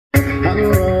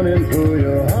running through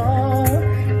your heart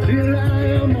till I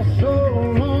am my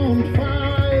soul on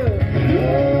fire.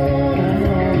 Lord, I'm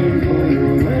longing for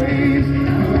your ways,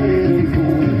 I'm waiting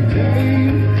for the day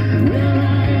when I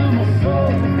am my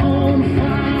soul on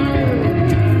fire.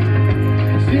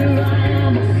 Till I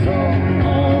am my soul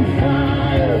on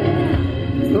fire.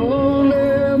 Lord,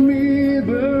 let me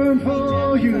burn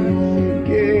for you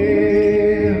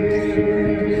again.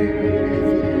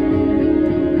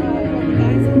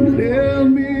 Let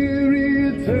me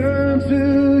return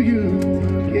to you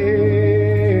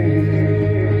again.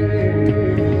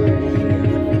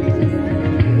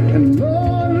 And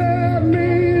Lord, let me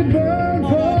burn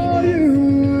for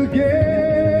you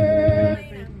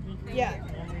again. Yeah.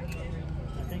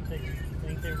 I think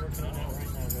they're working on that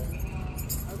right now,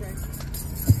 though. Okay. I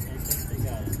think they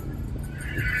got it.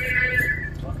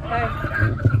 Hey.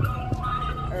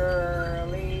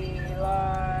 Early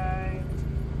light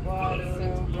was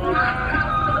so bright.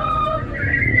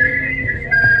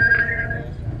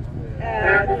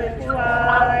 At the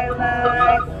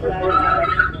twilight flash,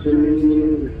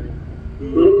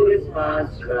 Who is my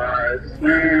stripes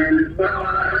and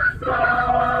my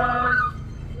scars?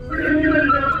 Through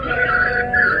the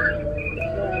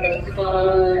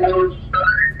fires,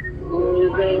 through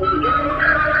the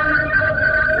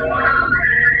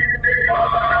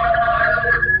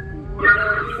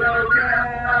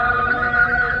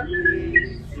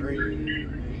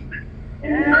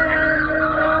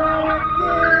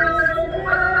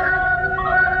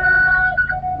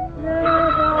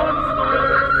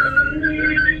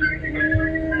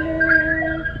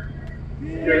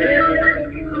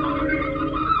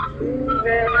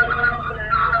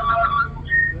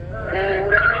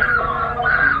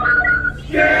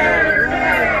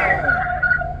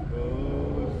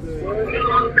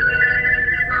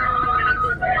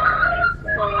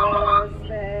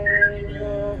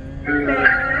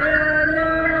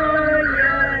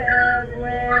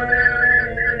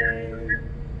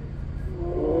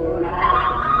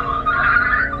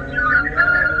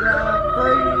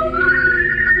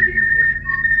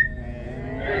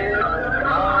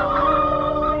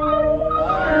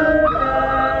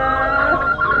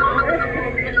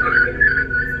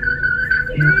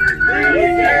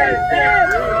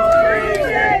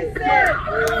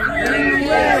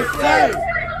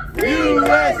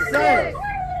USA!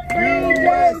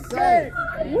 USA!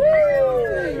 Woo!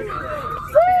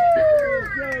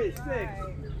 3J6!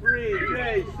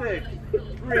 3J6!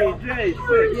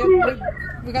 Yep,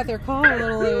 we got their call a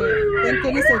little late. Thank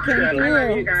goodness they came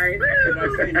through. You guys. Did I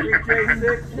say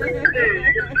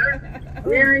 3J6?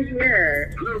 We're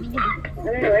here.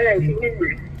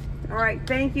 All right,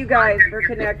 thank you guys for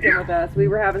connecting with us. We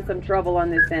were having some trouble on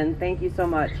this end. Thank you so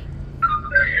much.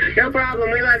 No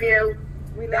problem. We love you.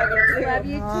 We love you too. Love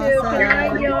you too. Awesome. Good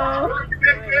night, y'all.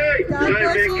 God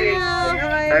bless you. All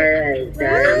right.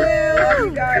 Love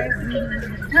you guys.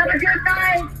 Have a good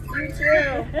night. You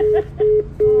too.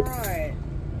 All right.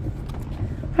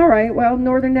 All right. Well,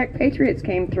 Northern Neck Patriots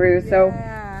came through, so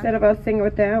instead of us singing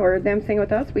with them or them singing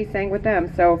with us, we sang with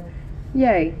them. So,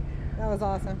 yay. That was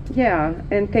awesome. Yeah,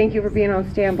 and thank you for being on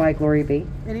standby, Glory be.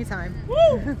 Anytime.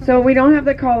 So we don't have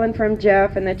the call in from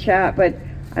Jeff in the chat, but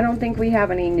I don't think we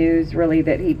have any news really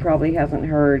that he probably hasn't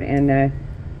heard. And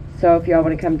so if y'all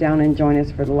want to come down and join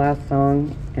us for the last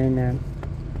song, and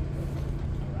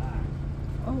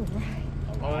All right.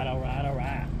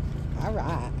 All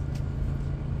right.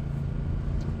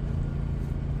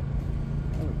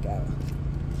 There we go.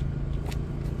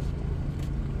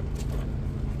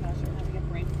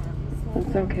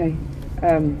 it's okay.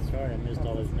 Sorry, I missed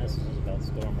all those messages about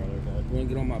Storm earlier, but You want to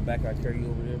get on my back? I carry you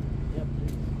over there. yep.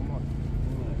 Come on.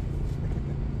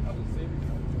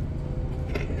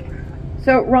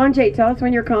 So Ron J, tell us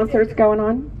when your concert's going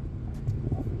on.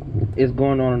 It's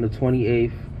going on the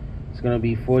 28th. It's going to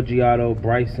be Forgiato,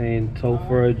 Bryson,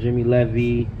 Topher, Jimmy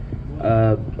Levy,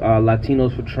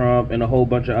 Latinos for Trump, and a whole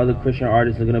bunch of other Christian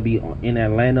artists are going to be in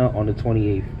Atlanta on the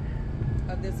 28th.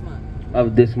 Of this month.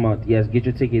 Of this month, yes. Get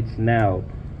your tickets now.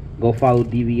 Go follow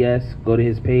DVS. Go to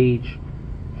his page.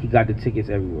 He got the tickets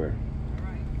everywhere. All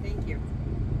right, thank you.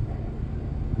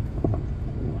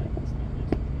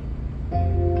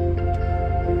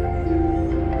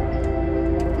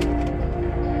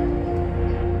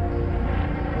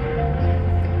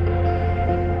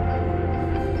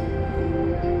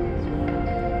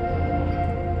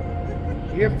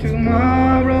 If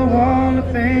tomorrow all the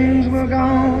things were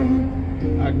gone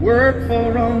I'd worked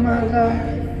for all my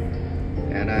life,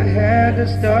 and I had to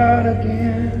start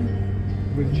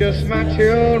again with just my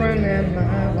children and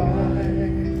my wife.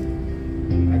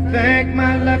 I thank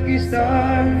my lucky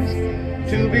stars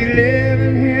to be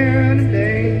living here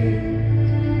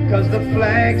the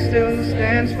flag still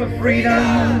stands for freedom,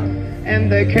 and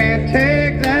they can't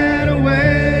take that away.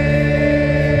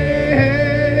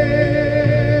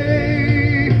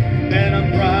 And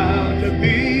I'm proud to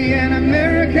be an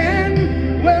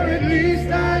American, where at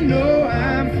least I know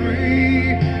I'm free.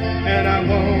 And I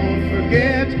won't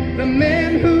forget the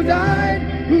men who died,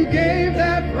 who gave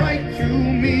that right to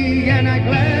me. And I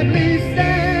gladly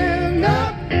stand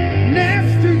up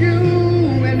next to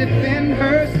you and defend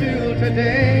her still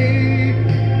today.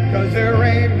 'Cause there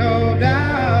ain't no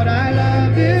doubt I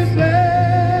love this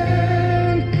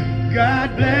land.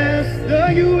 God bless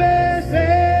the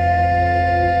USA.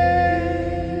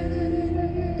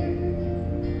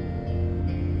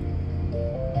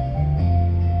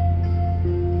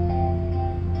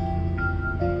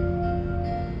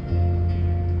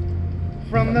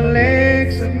 From the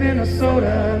lakes of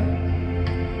Minnesota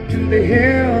to the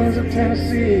hills of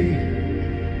Tennessee,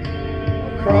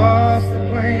 across the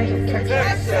plains of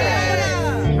Texas,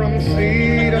 from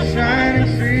sea to shining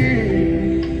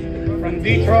sea, from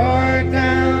Detroit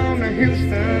down to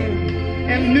Houston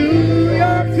and New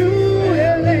York to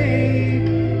LA.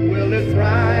 Well, there's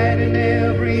pride in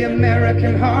every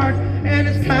American heart, and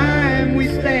it's time we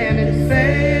stand and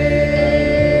say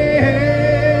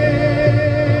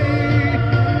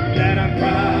that I'm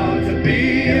proud to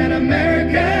be an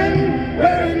American,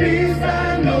 where at least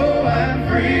I know I'm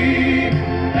free.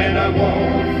 And I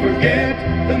won't forget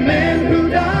the men who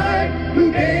died,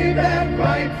 who gave that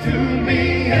right to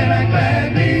me. And I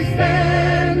gladly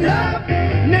stand up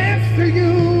next to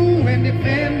you and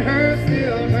defend her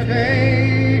still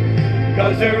today.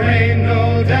 'Cause there ain't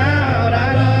no doubt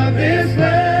I love this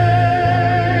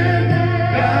land.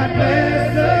 God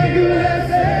bless the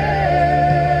USA.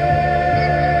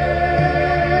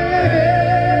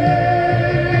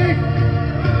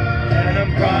 And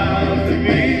I'm proud to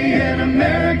be an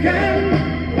American,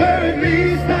 where at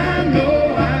least I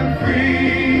know I'm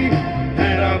free.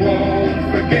 And I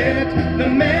won't forget the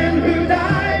men who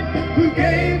died, who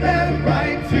gave that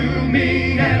right to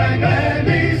me. And I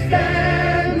gladly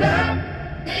stand up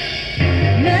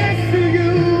next to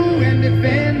you and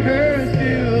defend her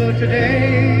still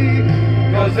today.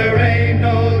 'Cause there ain't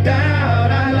no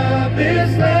doubt I love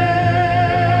this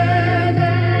land.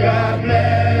 God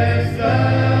bless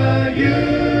the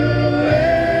USA.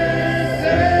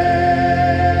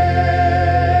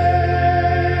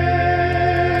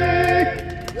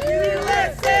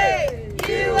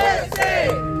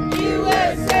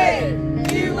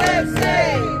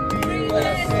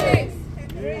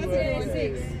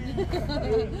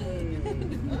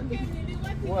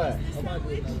 What?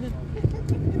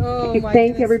 Oh my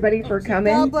Thank goodness. everybody for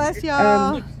coming. God bless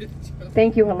y'all.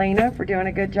 Thank you, Helena, for doing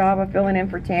a good job of filling in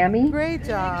for Tammy. Great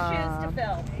job.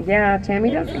 Yeah,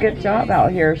 Tammy does a good job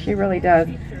out here. She really does.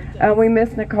 We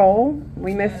miss Nicole.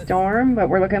 We miss Storm, but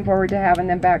we're looking forward to having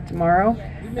them back tomorrow.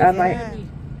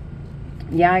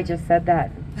 Yeah, I just said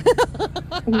that.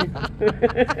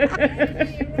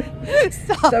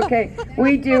 It's okay.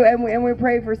 We do, and we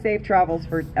pray for safe travels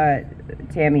for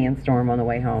Tammy and Storm on the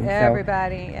way home.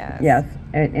 Everybody, yes. So, yes,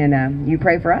 and you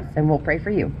pray for us, and we'll pray for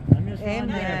you.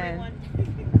 Amen.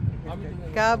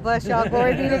 God bless y'all.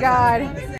 Glory be to God.